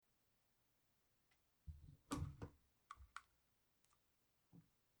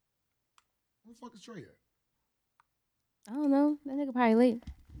Where the fuck is Trey at? I don't know. That nigga probably late.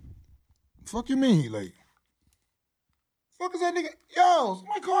 Fuck you mean he late? Fuck is that nigga? Yo,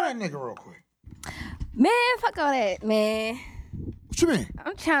 somebody call that nigga real quick. Man, fuck all that, man. What you mean?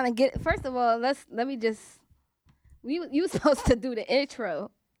 I'm trying to get. First of all, let me just. You supposed to do the intro.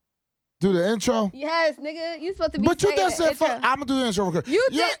 Do the intro? Yes, nigga. You supposed to be. But you just said fuck. I'm gonna do the intro real quick. You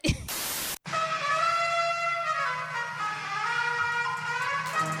did.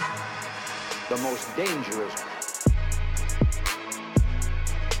 The most dangerous.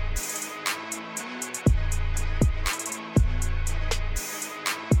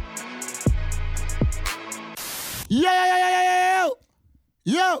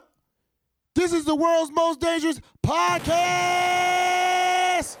 Yo, this is the world's most dangerous podcast.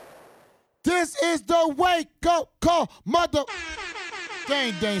 This is the wake up call, mother.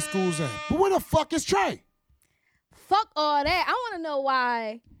 Dang, school's in. But where the fuck is Trey? Fuck all that. I want to know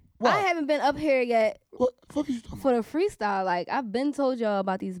why. What? I haven't been up here yet. What the fuck are you talking for the freestyle? Like, I've been told y'all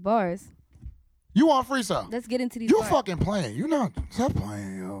about these bars. You want freestyle? Let's get into these You bars. fucking playing. You not. Stop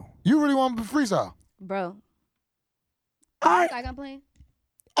playing, yo. You really want to freestyle? Bro. All right. Like I'm playing?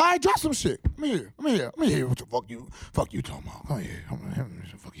 All right, drop some shit. Let me hear what the fuck you talking about. Come here. What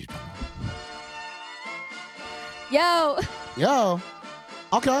the fuck you talking about? Yo.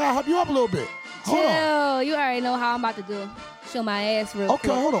 Okay, I gotta help you up a little bit. Hold Chill. on. You already know how I'm about to do. Show my ass real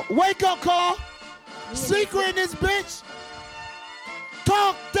quick. Okay, hold on. Wake up call. Secret in this bitch.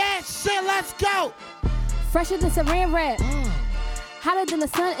 Talk that shit. Let's go. Fresher than saran wrap. Hotter than the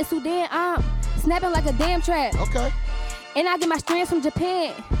sun in Sudan. I'm snapping like a damn trap. Okay. And I get my strands from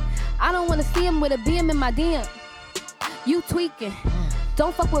Japan. I don't want to see him with a beam in my DM. You tweaking.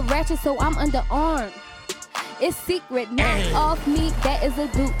 Don't fuck with ratchet, so I'm underarmed. It's secret, not off me, that is a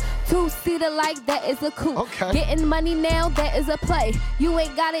dupe. Two-seater like that is a coupe. Okay. Getting money now, that is a play. You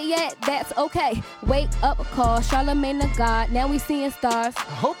ain't got it yet, that's okay. Wake up, call Charlemagne the God. Now we seeing stars.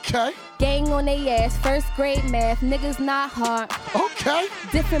 Okay. Gang on they ass, first grade math, niggas not hard. Okay.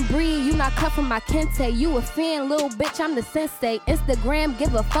 Different breed, you not cut from my kente. You a fan, little bitch, I'm the sensei. Instagram,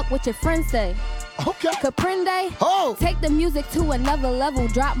 give a fuck what your friends say. Okay. Caprende, Oh. Take the music to another level.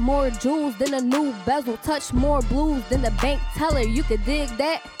 Drop more jewels than a new bezel. Touch more blues than the bank teller. You could dig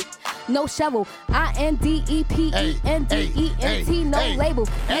that. No shovel. INDEPENDENT. No label.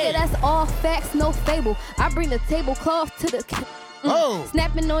 Yeah, that's all facts, no fable. I bring the tablecloth to the.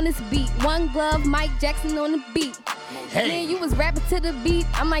 Snapping on this beat. One glove, Mike Jackson on the beat. Man, you was rapping to the beat.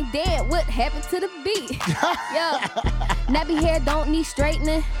 I'm like, damn, what happened to the beat? Yo, nappy hair don't need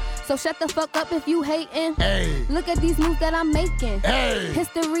straightening. So shut the fuck up if you hating. Look at these moves that I'm making.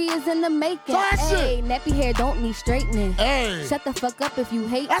 History is in the making. Nappy hair don't need straightening. Shut the fuck up if you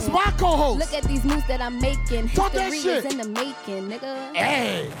hating. That's my co-host. Look at these moves that I'm making. Talk that History is shit. in the making,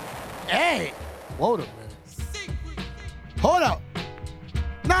 nigga. Hold up, man. Hold up.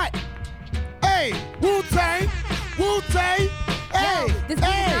 Not. Wu-Tang. Yo, this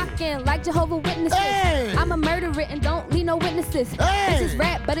beat knocking like Jehovah Witnesses. I'm a murderer and don't leave no witnesses. This is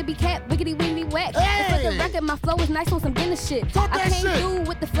rap, but it be cat, wiggity wiggity whack. For the record, my flow is nice on some Guinness shit. Talk I that came shit. through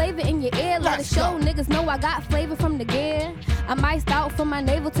with the flavor in your ear. Let it show, niggas know I got flavor from the gear. I'm iced out from my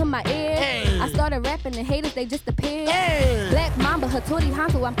navel to my ear. I started rapping and haters, they just appeared. Black Mamba, Hattori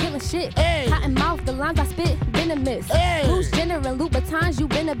Honto, I'm killing shit. Cotton mouth, the lines I spit, venomous. Bruce Jenner and Louboutins, you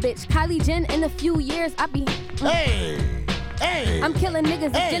been a bitch. Kylie Jenner, in a few years, I be. I'm killing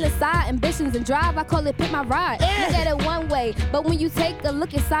niggas, it's genocide, ambitions and drive, I call it pick my ride. Look at it one way, but when you take a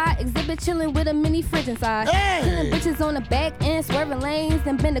look inside, exhibit chilling with a mini fridge inside. Killing bitches on the back end, swerving lanes,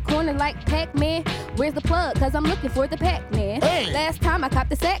 and bend the corner like Pac-Man. Where's the plug? Cause I'm looking for the Pac-Man. Last time I copped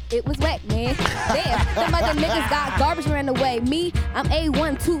the sack, it was whack, man. Damn, them other niggas got garbage ran away. Me, I'm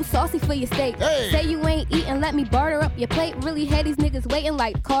A1, too saucy for your steak. Say you ain't eating, let me barter up your plate. Really had these niggas waiting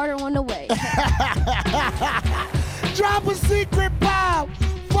like Carter on the way. Drop a secret bomb.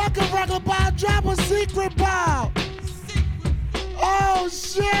 Fuck a regular bomb. Drop a secret bomb. Oh,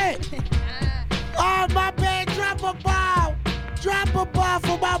 shit. Oh, my bad. Drop a bomb. Drop a bomb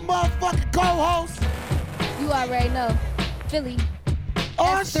for my motherfucking co-host. You already know. Philly.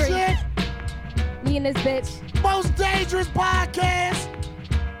 Oh, S3. shit. Me and this bitch. Most dangerous podcast.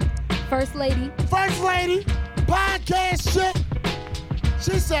 First lady. First lady. Podcast shit.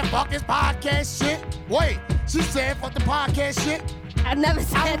 She said, fuck this podcast shit. Wait. She said, fuck the podcast shit. I never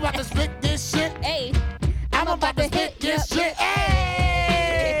said I'm about that. to spit this shit. Hey. I'm about to spit this shit. Yep.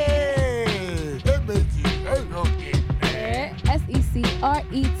 Hey! That makes you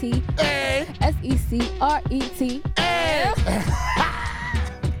S-E-C-R-E-T. Hey! S-E-C-R-E-T. Hey!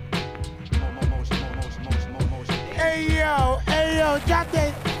 Hey, yo, drop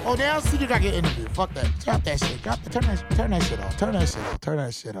that. Oh, now see you gotta get interviewed. Fuck that. Drop that shit. Turn that shit off. Turn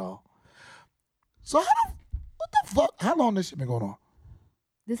that shit off. So what the fuck? How long this shit been going on?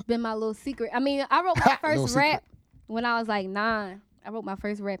 This been my little secret. I mean, I wrote my first rap when I was like 9. I wrote my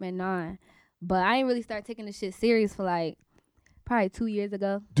first rap at 9. But I ain't really start taking this shit serious for like probably 2 years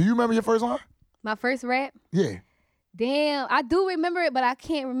ago. Do you remember your first line? My first rap? Yeah. Damn, I do remember it, but I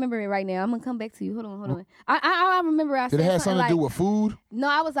can't remember it right now. I'm gonna come back to you. Hold on. I remember I said Did it have something like, to do with food? No,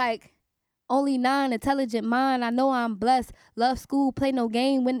 I was like, only 9, intelligent mind. I know I'm blessed. Love school, play no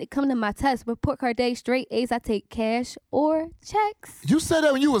game. When it come to my test, report card day, straight A's. I take cash or checks. You said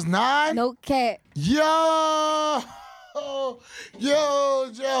that when you was 9? No cap. Yo.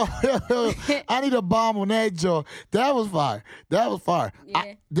 I need a bomb on that joke. That was fire.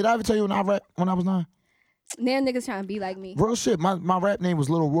 Yeah. Did I ever tell you when I rapped when I was 9? Now niggas trying to be like me. Real shit. My rap name was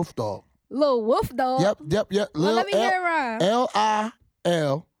Little Wolf Dog. Little Wolf Dog? Yep. Well, let me hear it rhyme.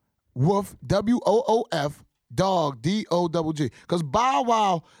 L-I-L Wolf W-O-O-F Dog D-O-G-G. Because Bow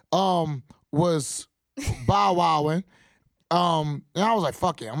Wow was Bow Wowing. And I was like,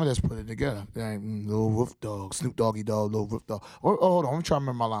 fuck it, I'm gonna just put it together. Little Wolf Dog, Snoop Doggy Dog, Little Wolf Dog. Hold on, I'm trying to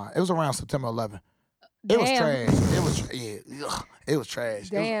remember my line. It was around September 11th. It was trash. It was trash.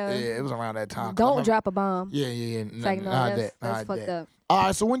 Damn. It was around that time. Don't drop a bomb. Yeah. It's like, no, that's fucked up. All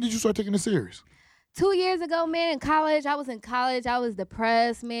right, so when did you start taking it serious? 2 years ago, man, in college. I was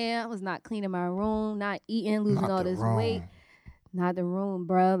depressed, man. I was not cleaning my room, not eating, losing all this weight. Not the room,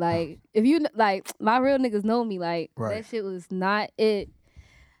 bro. Like, if you, like, my real niggas know me, like, that shit was not it.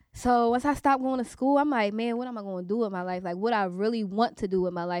 So once I stopped going to school, I'm like, man, what am I going to do with my life? Like, what I really want to do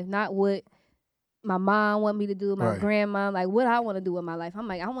with my life, not what my mom want me to do, my grandma, like, what I want to do with my life. I'm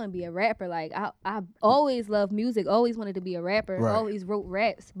like, I want to be a rapper. Like, I always loved music, always wanted to be a rapper, always wrote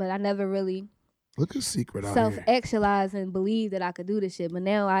raps, but I never really look at secret out self-actualized and believed that I could do this shit. But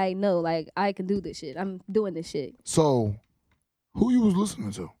now I know, like, I can do this shit. I'm doing this shit. So, who you was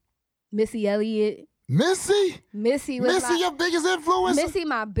listening to? Missy Elliott. Missy was your biggest influence? Missy,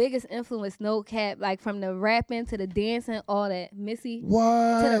 my biggest influence, no cap. Like, from the rapping to the dancing, all that. Missy.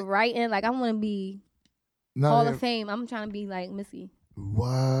 What? To the writing. Like, I want to be Hall of Fame. I'm trying to be like Missy.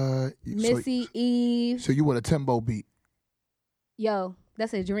 What? Missy, Eve. So you want a Timbo beat? Yo,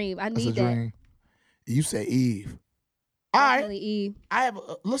 that's a dream. I need that. That's a dream. You say Eve. Definitely All right. Eve. I have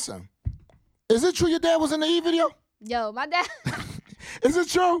listen. Is it true your dad was in the Eve video? Yo, my dad. Is it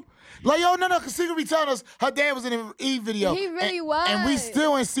true? Like, yo, no, because Secret be telling us her dad was in the Eve video. He really was. And we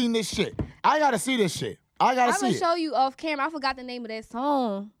still ain't seen this shit. I got to see this shit. I'm going to show you off camera. I forgot the name of that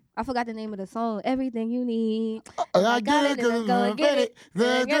song. Everything you need. I got it, go and get it.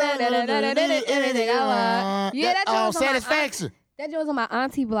 Everything I want. Yeah, that was Satisfaction. That was on my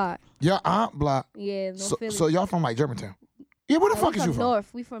auntie block. Your aunt block. Yeah, Philly. So y'all from like Germantown? Yeah, where the fuck is you from?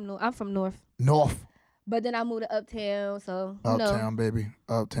 North. We from North. I'm from North. North. But then I moved to Uptown, so Uptown, baby.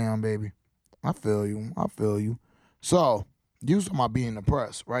 I feel you. So, you was talking about being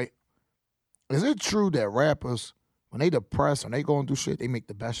depressed, right? Is it true that rappers, when they depressed and they going through shit, they make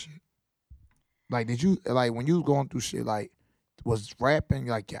the best shit? Like, did you, like, when you was going through shit, like, was rapping,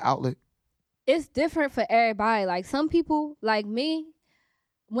 like, your outlet? It's different for everybody. Like, some people, like me,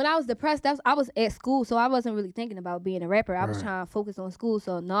 when I was depressed, I was at school, so I wasn't really thinking about being a rapper. I was trying to focus on school,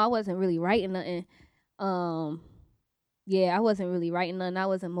 so no, I wasn't really writing nothing. I wasn't really writing nothing. I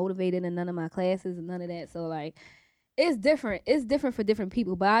wasn't motivated in none of my classes and none of that. So, like, it's different. It's different for different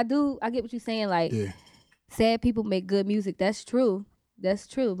people. But I get what you're saying. Like, sad people make good music. That's true.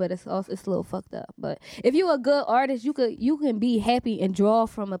 But it's a little fucked up. But if you're a good artist, you can be happy and draw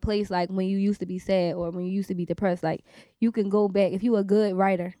from a place like when you used to be sad or when you used to be depressed. Like, you can go back if you're a good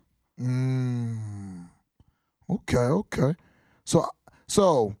writer. Okay.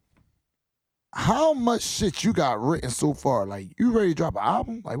 So how much shit you got written so far? Like, you ready to drop an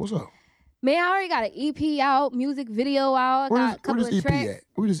album? Like, what's up? Man, I already got an EP out, music video out. Got a couple of tracks.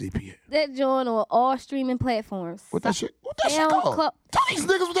 Where this EP at? That joint on all streaming platforms. What that shit called? Tell these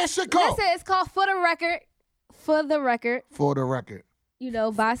niggas what that shit called. Listen, it's called For the Record. For the Record. You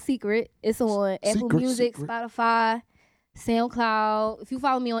know, by Secret. It's on Apple Music, Spotify, SoundCloud. If you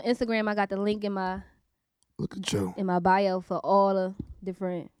follow me on Instagram, I got the link in my bio for all the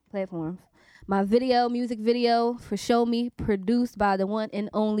different platforms. My music video for Show Me, produced by the one and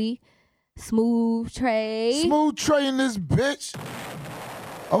only Smooth Trey. Smooth Trey in this bitch.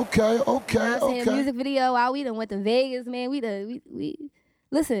 Okay. Music video out. We done went to Vegas, man. We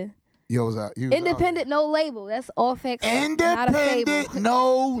listen. Yo, was out. Independent, no label. That's all facts. Independent,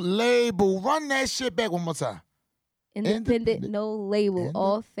 no label. Run that shit back one more time. Independent, no label.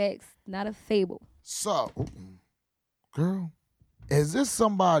 All facts, not a fable. So, girl, Is this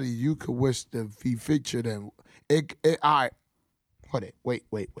somebody you could wish to be featured in? All right. Hold it. Wait.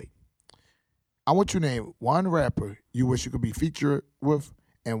 I want you to name one rapper you wish you could be featured with,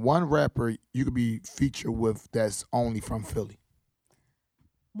 and one rapper you could be featured with that's only from Philly.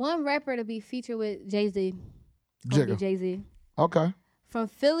 One rapper to be featured with, Jay-Z. Jigga. Jay-Z. Okay. From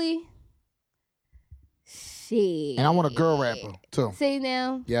Philly, shit. And I want a girl rapper, too. See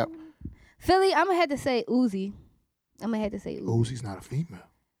now? Yep. Philly, I'm going to have to say Uzi. Uzi's not a female.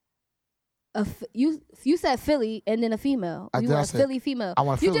 You said Philly and then a female. You want a Philly female. I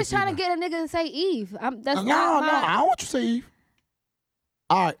want a Philly You just trying to get a nigga to say Eve. No, I don't want you to say Eve.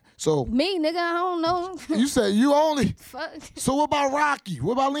 All right, so. Me, nigga, I don't know. You said you only. Fuck. So what about Rocky?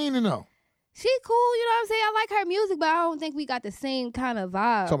 What about Lena, though? She cool, you know what I'm saying? I like her music, but I don't think we got the same kind of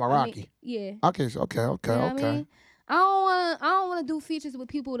vibe. Talking about Rocky? Yeah. Okay. You know what I mean? I don't want to do features with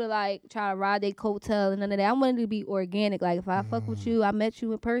people to like try to ride their coattail and none of that. I want it to be organic. Like if I fuck with you, I met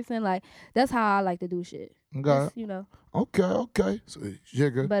you in person. Like that's how I like to do shit. Okay. Just, you know. Okay. So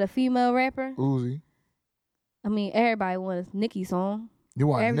Jigga. But a female rapper. Uzi. I mean, everybody wants Nicki song. You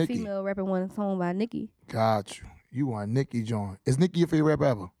want Every Nicki? female rapper wants a song by Nicki. Got you. You want Nicki John. Is Nicki your favorite rapper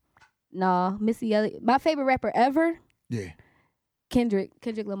ever? Nah, Missy Elliott. My favorite rapper ever? Yeah. Kendrick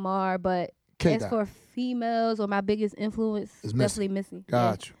Lamar, but as for females or my biggest influence, it's definitely Missy.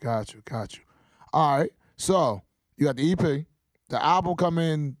 Got you. All right. So you got the EP. The album come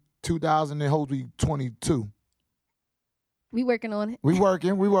in 2000 and hopefully 22. We working on it. We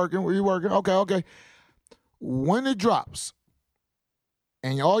working. Okay. When it drops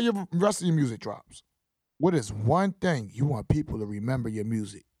and all your rest of your music drops, what is one thing you want people to remember your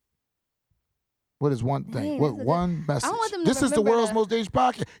music? What is one thing? What one message? I want them to This is the world's most dangerous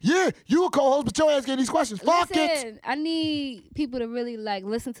podcast. Yeah, you a co-host, but your ass getting these questions. Fuck it. I need people to really like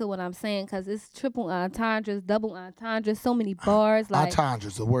listen to what I'm saying because it's triple entendres, double entendres, so many bars. Like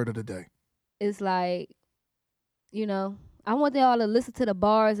entendres, the word of the day. It's like, you know, I want y'all to listen to the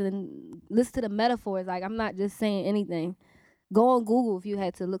bars and listen to the metaphors. Like I'm not just saying anything. Go on Google if you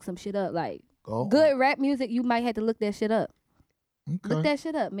had to look some shit up. Like good rap music, you might have to look that shit up. Okay. Look that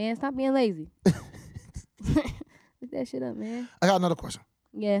shit up, man. Stop being lazy. Look that shit up, man. I got another question.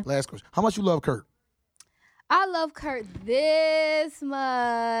 Yeah. Last question. How much you love Kurt? I love Kurt this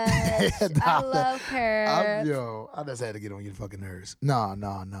much. I love Kurt. I just had to get on your fucking nerves. No.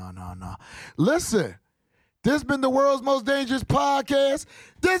 Listen, this been the world's most dangerous podcast.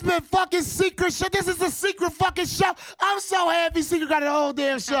 This been fucking secret shit. This is the secret fucking show. I'm so happy Secret got a whole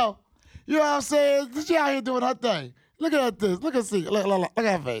damn show. You know what I'm saying? She out here doing her thing. Look at this. Look at Secret. Look at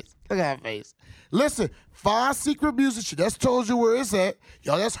her face. Listen, find Secret music. She just told you where it's at.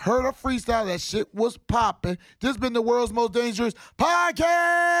 Y'all just heard her freestyle. That shit was popping. This been the world's most dangerous podcast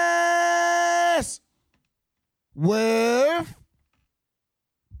with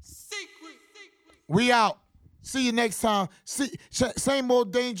Secret. We out. See you next time. Same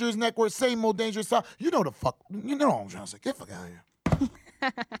old dangerous network, same old dangerous sound. You know what I'm trying to say. Get the fuck out of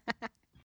here.